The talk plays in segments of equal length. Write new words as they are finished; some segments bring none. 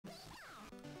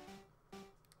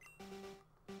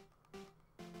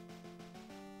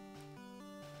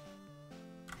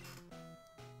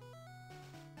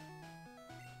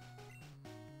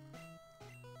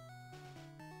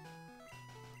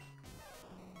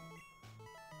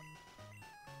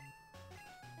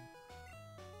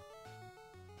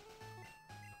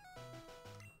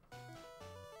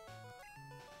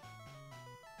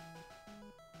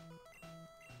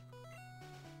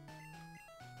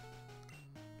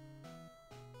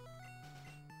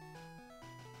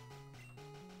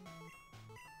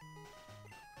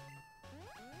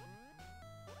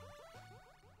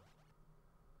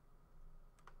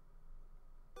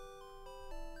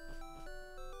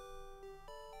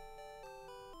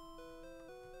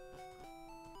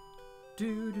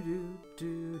Do do do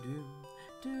do do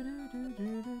do do do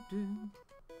do do do.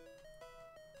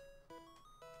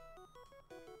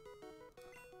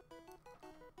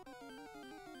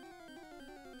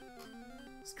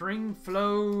 String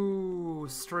flow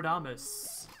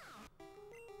Stradamus.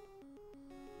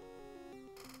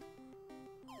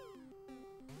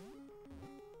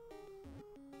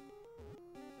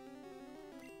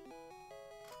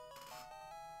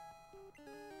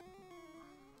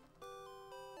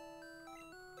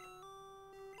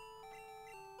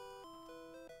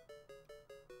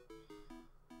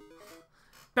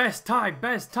 Best time,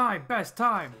 best time, best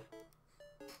time.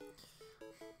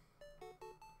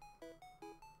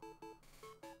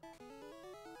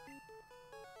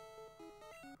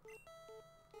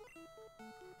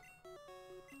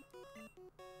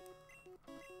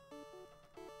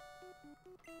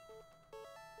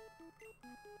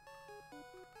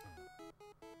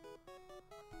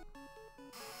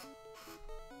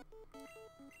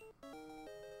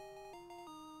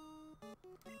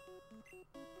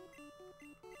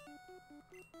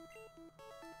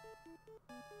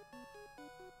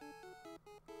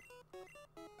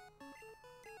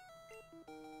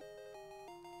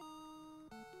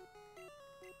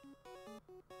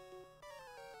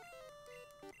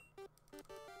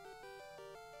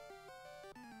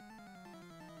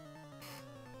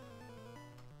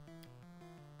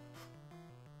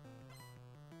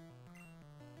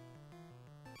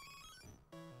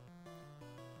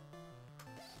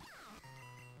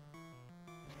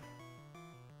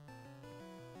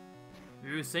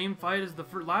 Ooh, same fight as the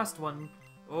last one.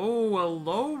 Oh, a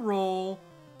low roll.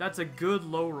 That's a good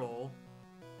low roll.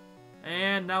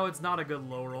 And now it's not a good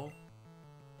low roll.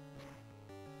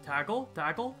 Tackle,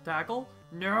 tackle, tackle.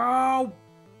 No!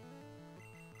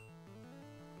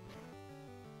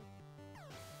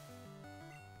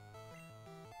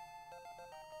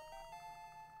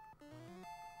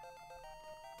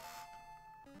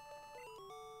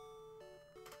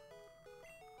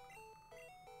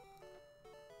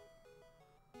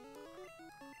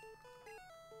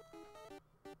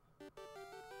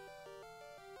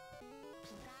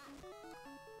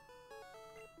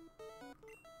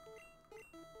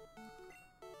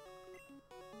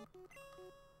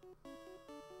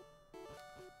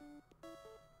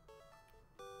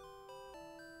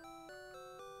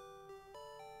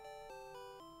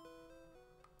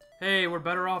 Hey, we're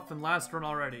better off than last run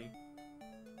already.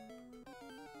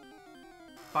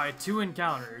 By 2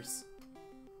 encounters.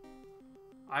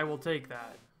 I will take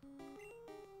that.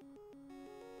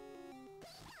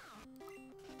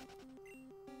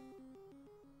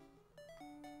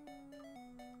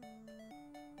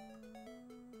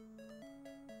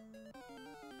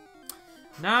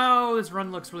 Now this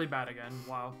run looks really bad again.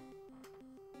 Wow.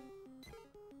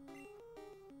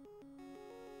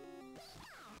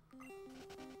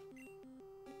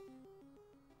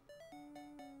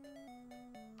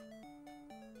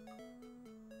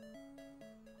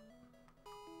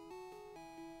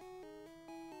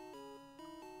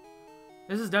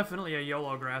 This is definitely a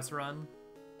YOLO grass run.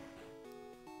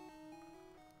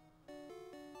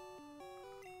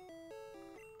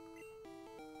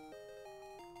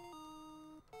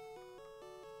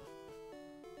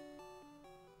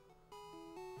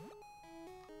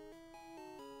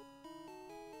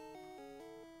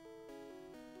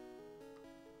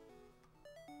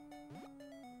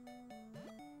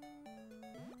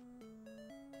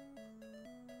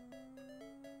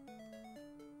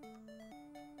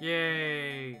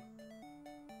 Yay!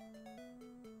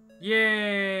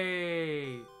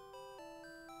 Yay!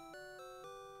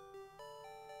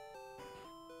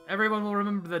 Everyone will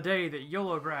remember the day that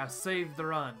YOLO Grass saved the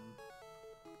run.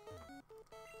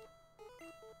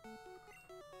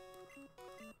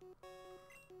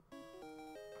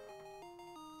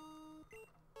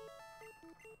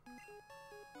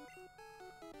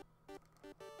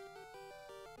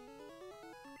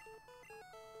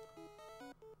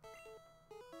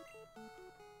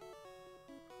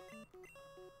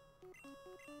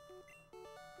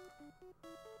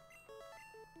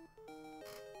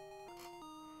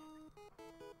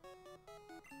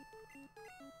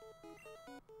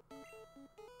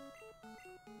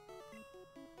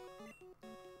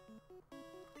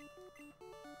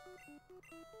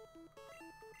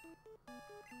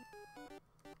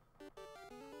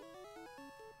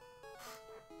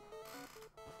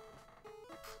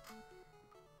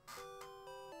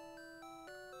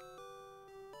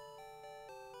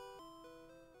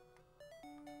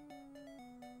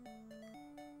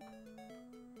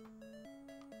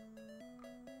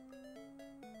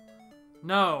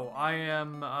 No, I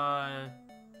am,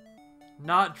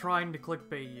 not trying to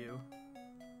clickbait you.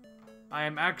 I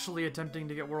am actually attempting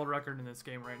to get world record in this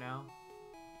game right now.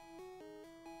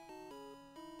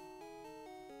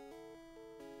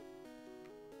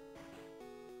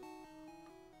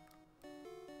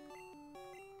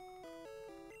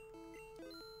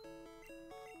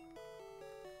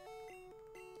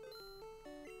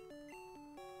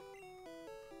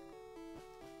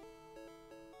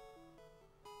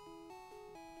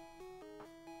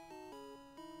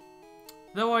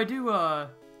 Though I do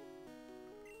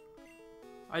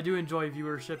enjoy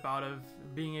viewership out of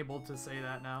being able to say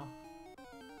that now.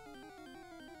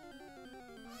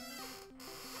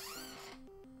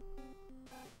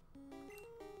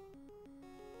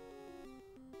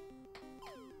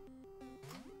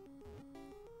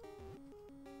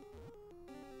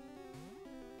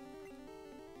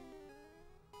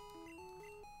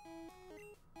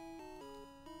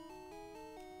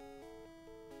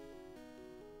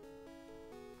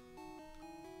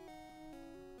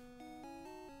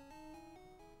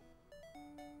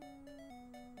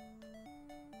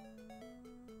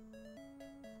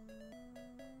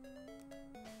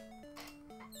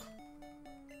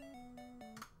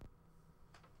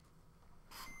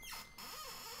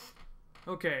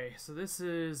 Okay, so this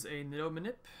is a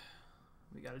Manip.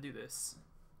 We gotta do this.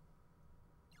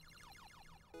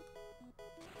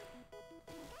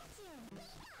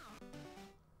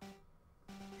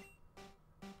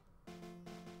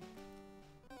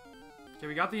 Okay,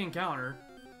 we got the encounter.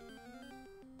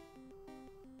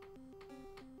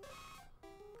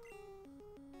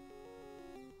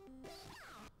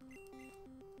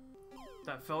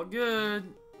 That felt good.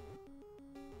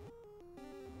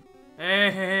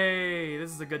 Hey,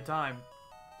 this is a good time.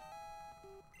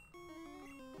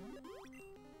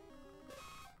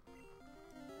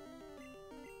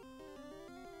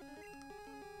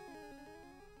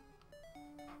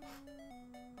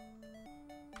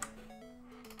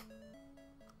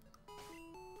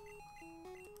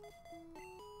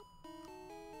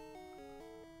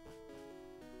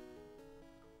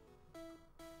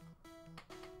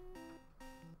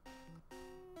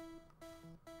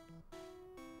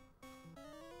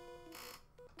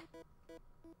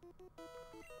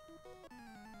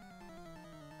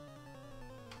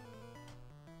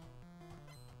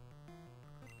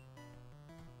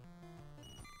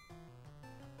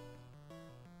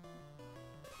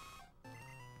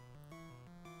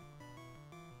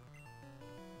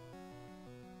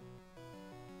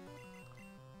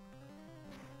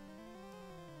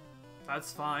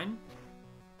 That's fine.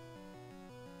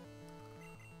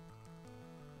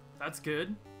 That's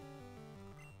good.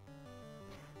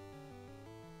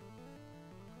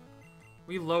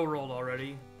 We low rolled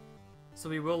already, so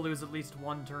we will lose at least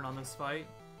one turn on this fight.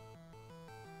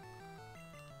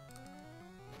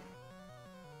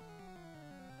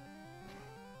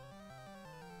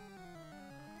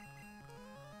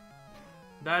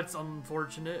 That's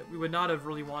unfortunate. We would not have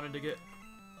really wanted to get...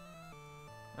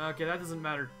 Okay, that doesn't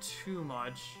matter too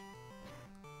much.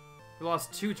 We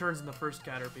lost 2 turns in the first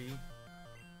Caterpie.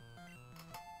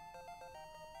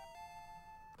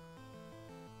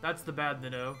 That's the bad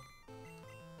Niddo.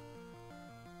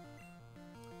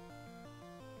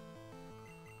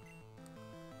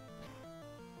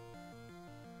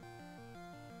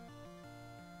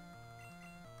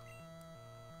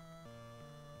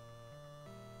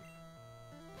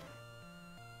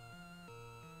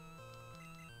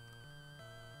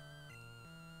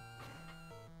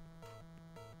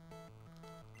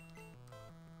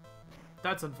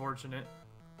 That's unfortunate.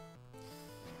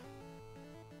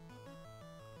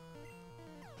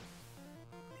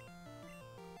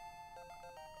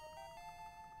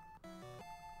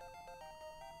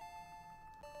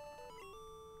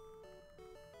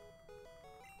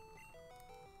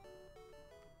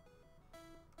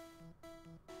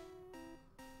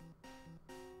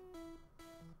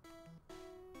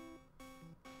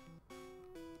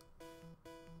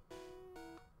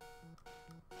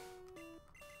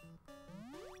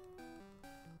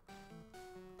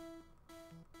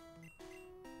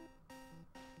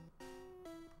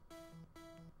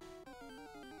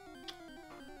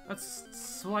 That's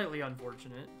slightly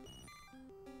unfortunate.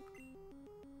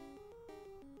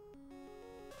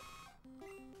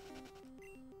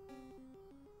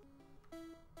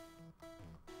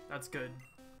 That's good.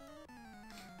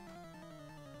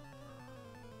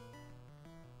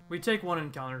 We take 1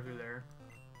 encounter through there.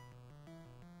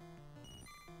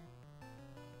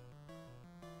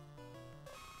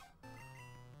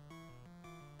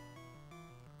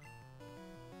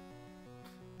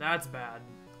 That's bad.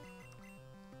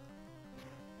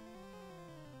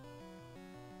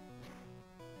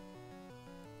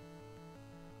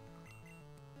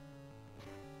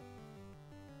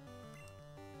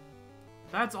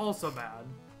 That's also bad.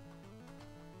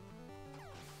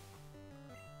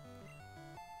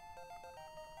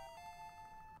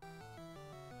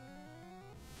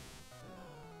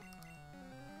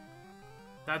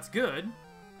 That's good.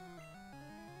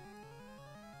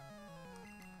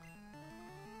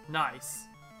 Nice.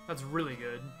 That's really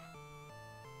good.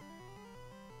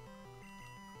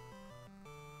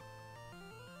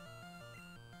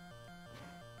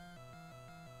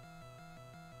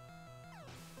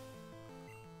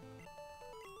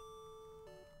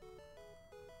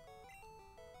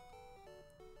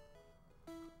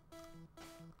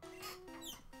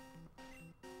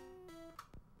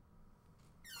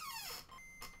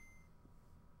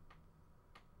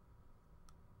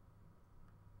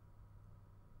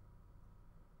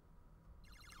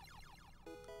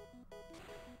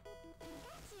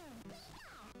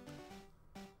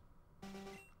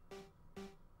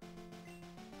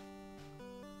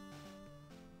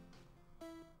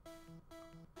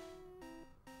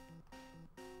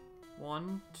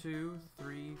 One, two,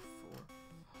 three, four.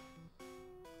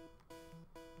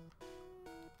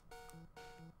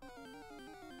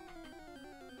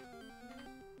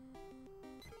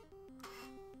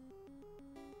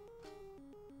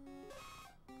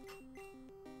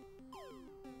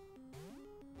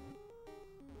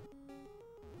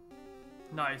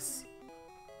 Nice.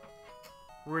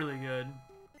 Really good.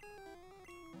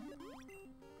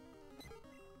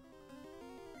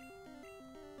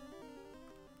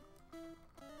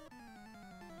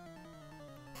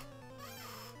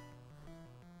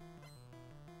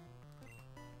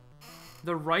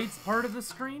 The right part of the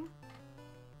screen?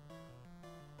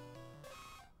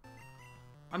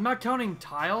 I'm not counting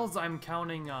tiles, I'm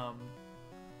counting, oh,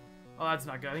 that's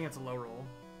not good. I think it's a low roll.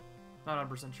 Not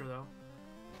 100% sure, though.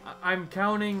 I'm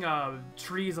counting,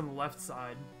 trees on the left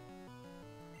side.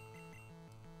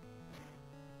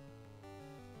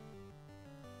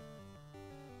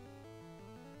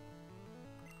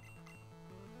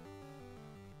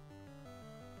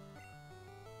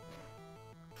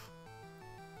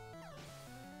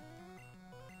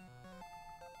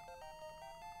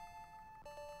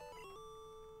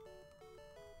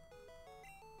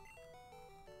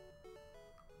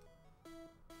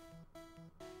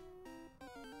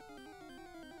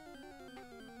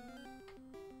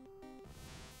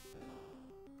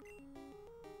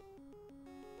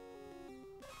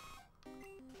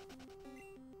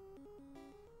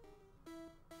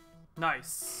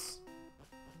 Nice.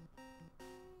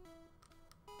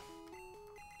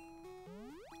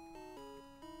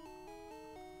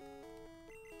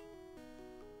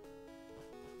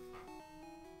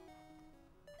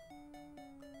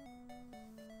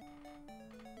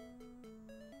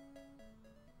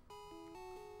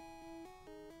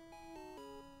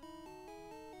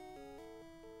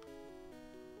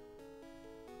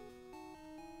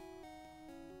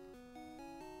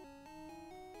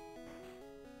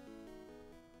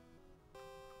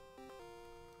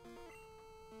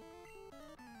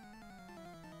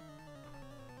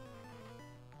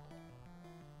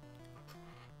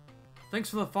 Thanks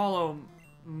for the follow,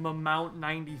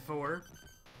 Mount94.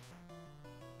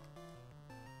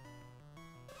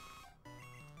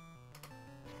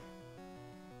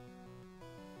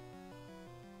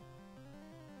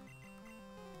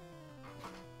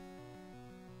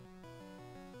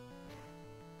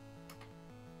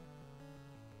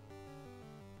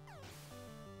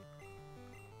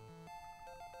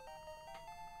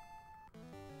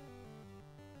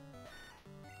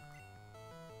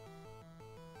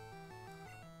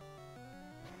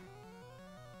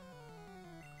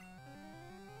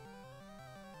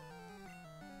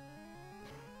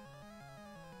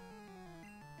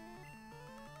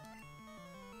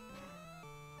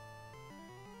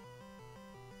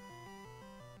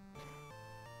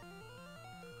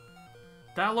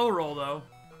 That low roll, though.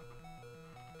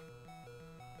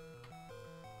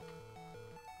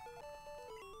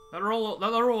 That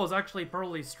low roll is actually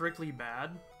probably strictly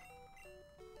bad.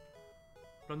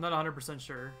 But I'm not 100%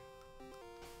 sure.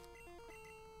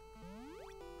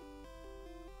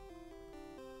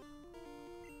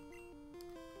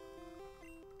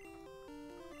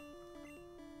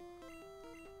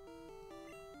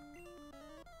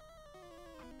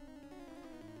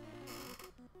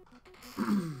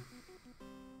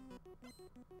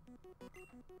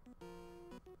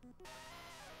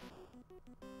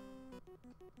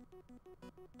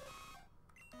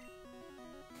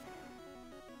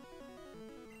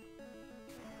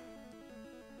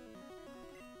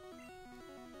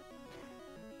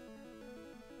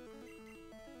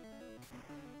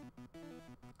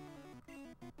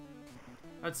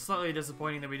 That's slightly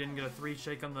disappointing that we didn't get a 3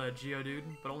 shake on the Geodude,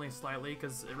 but only slightly,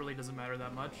 because it really doesn't matter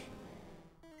that much.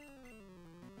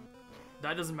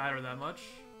 That doesn't matter that much.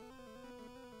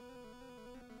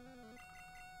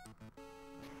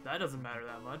 That doesn't matter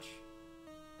that much.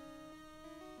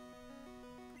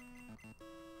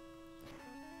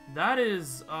 That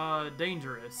is,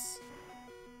 dangerous.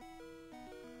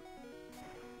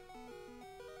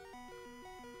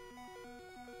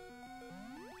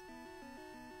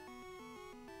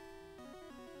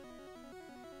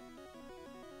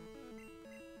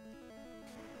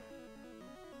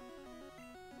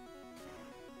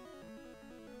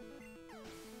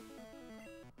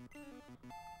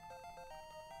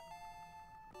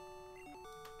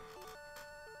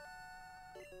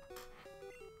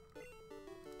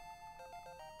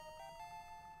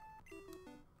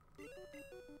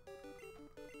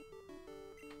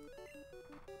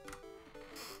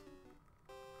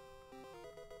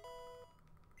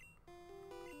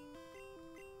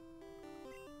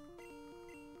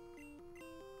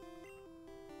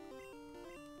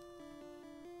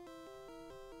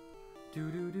 Do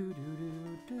do do do do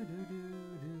do do do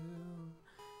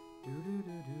do do do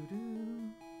do do.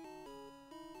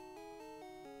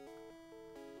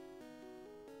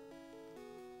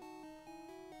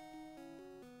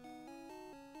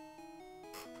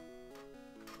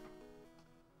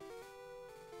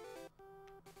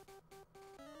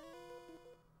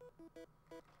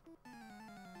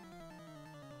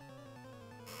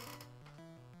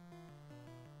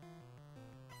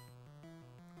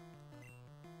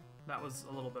 That was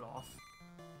a little bit off.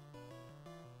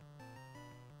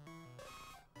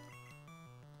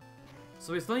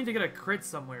 So we still need to get a crit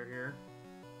somewhere here.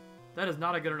 That is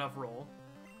not a good enough roll.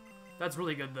 That's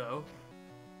really good, though.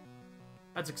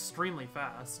 That's extremely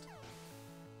fast.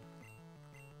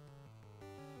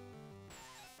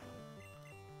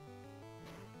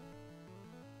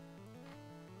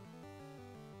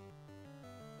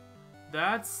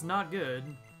 That's not good.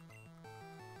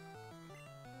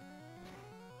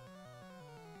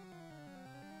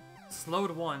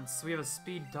 Slowed once. We have a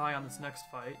speed tie on this next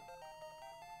fight.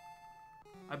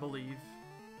 I believe.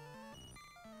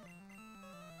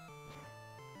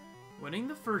 Winning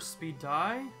the first speed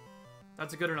tie?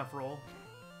 That's a good enough roll.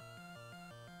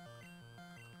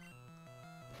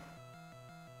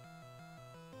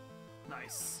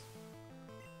 Nice.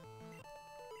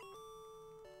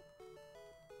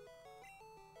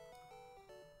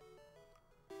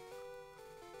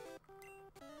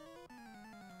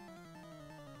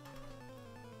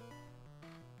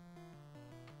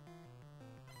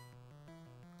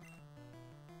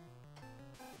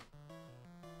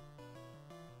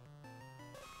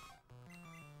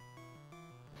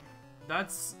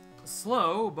 That's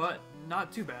slow, but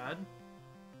not too bad.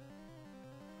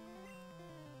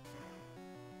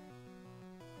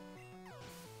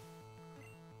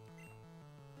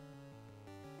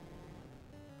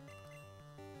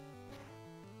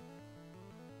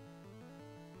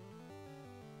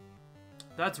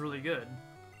 That's really good.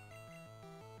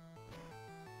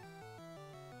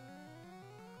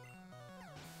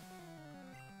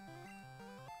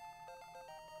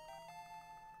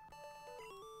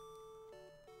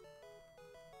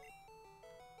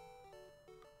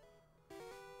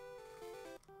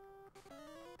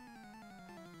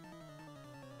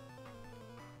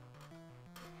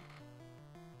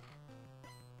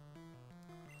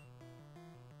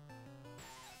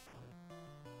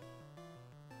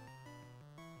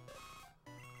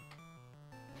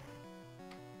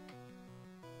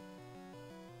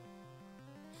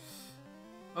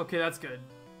 Okay, that's good.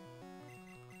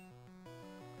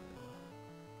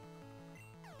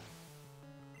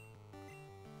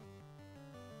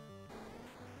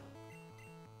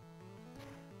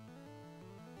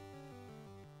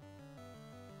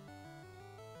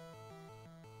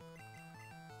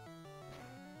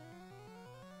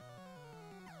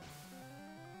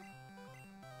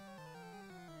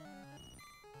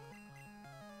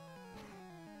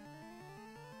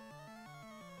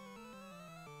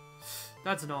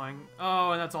 That's annoying.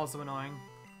 Oh, and that's also annoying.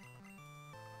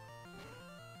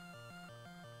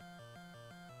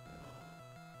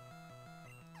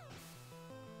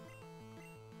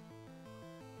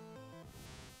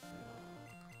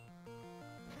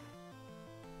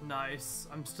 Nice.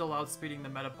 I'm still outspeeding the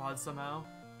Metapod somehow.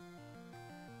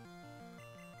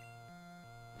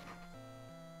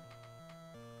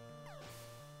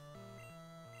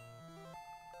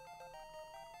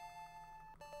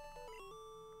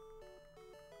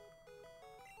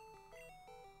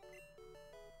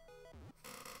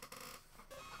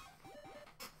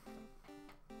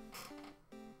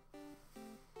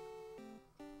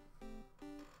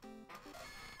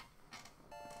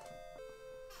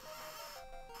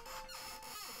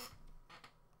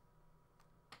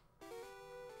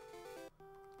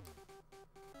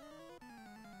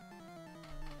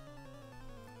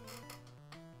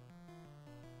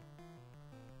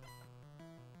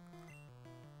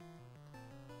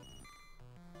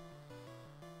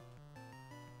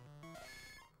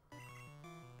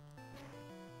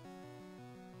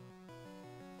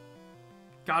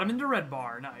 Got him into red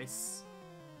bar. Nice.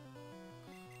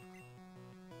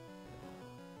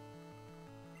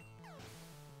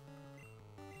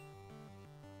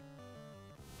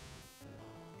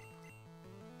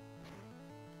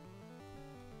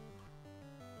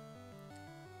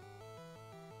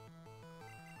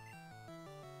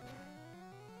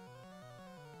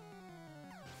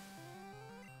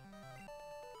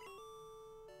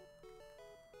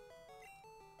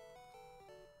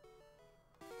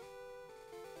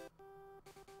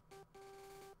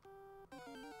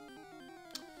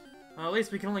 At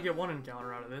least we can only get one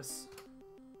encounter out of this.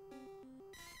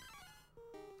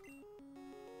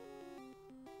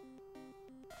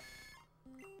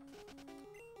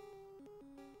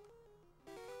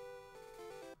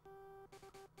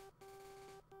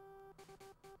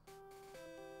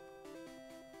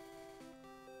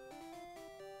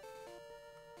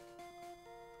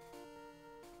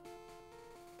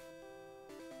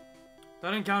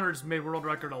 That encounter just made world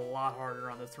record a lot harder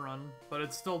on this run, but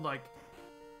it's still like,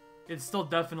 it's still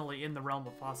definitely in the realm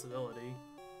of possibility.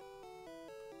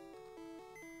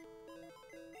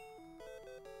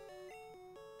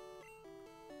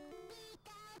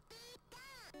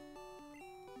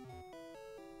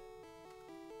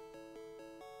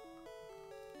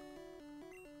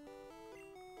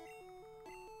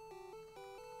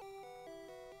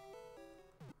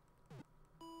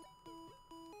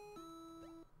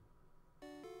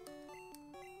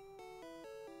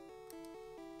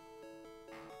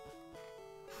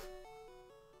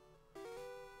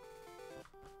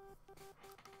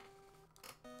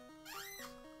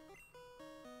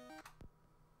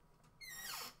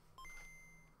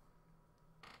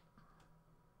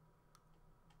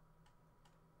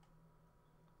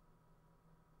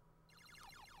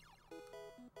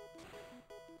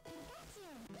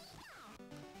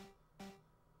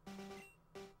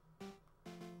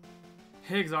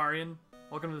 Hey Xarian,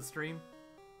 welcome to the stream.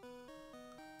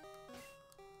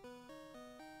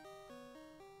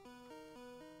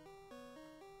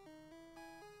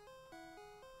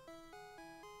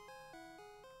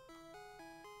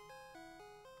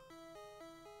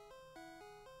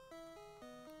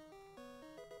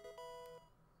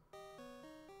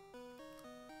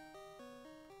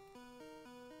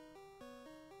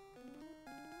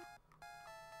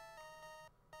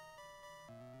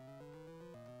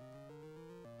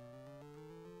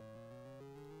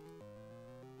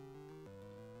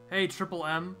 Hey, Triple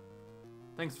M.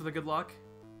 Thanks for the good luck.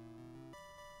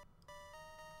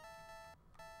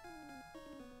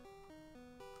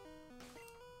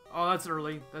 Oh, that's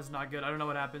early. That's not good. I don't know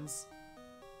what happens.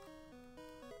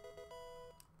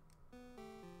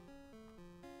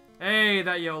 Hey,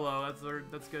 that YOLO.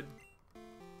 That's good.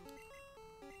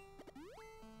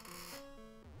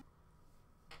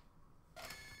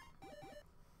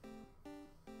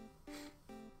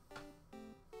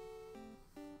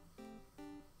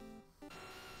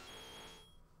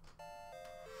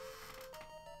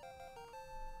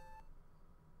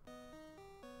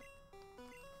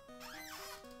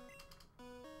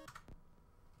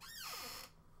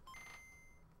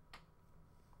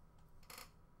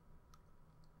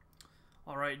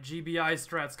 Alright, GBI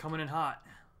strats coming in hot.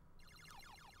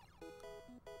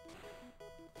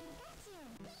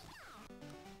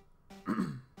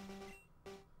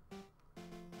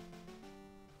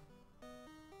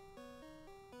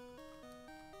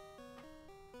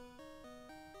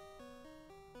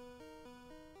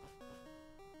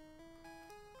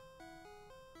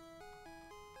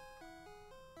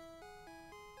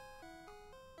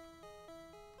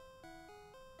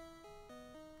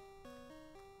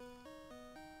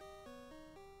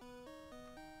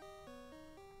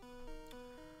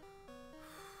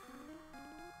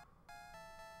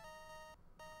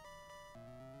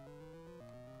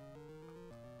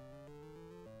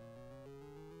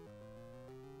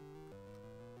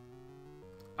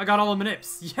 I got all the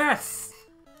Manips. Yes!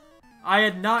 I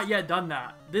had not yet done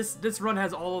that. This run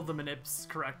has all of the Manips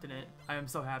correct in it. I am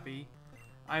so happy.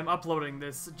 I am uploading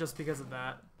this just because of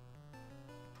that.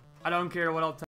 I don't care what else.